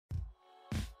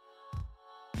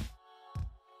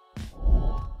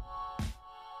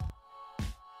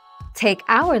Take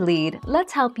our lead,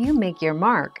 let's help you make your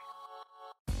mark.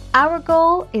 Our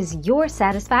goal is your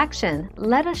satisfaction.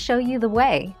 Let us show you the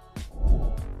way.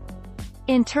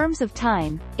 In terms of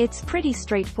time, it's pretty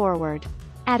straightforward.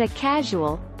 At a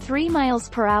casual, 3 miles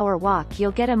per hour walk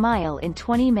you'll get a mile in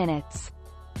 20 minutes.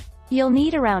 You'll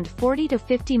need around 40 to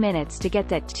 50 minutes to get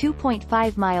that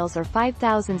 2.5 miles or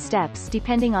 5,000 steps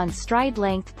depending on stride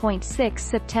length. 6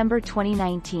 September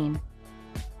 2019.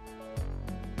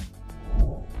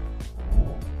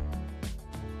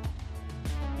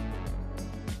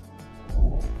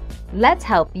 Let's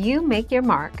help you make your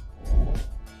mark.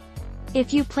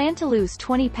 If you plan to lose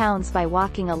 20 pounds by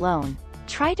walking alone,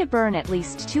 try to burn at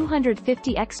least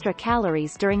 250 extra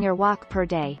calories during your walk per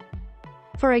day.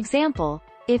 For example,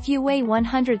 if you weigh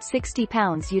 160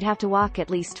 pounds you'd have to walk at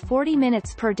least 40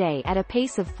 minutes per day at a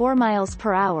pace of 4 miles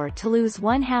per hour to lose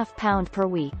 1/2 pound per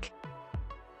week.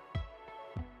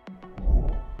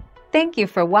 Thank you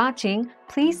for watching.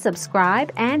 Please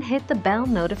subscribe and hit the bell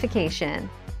notification.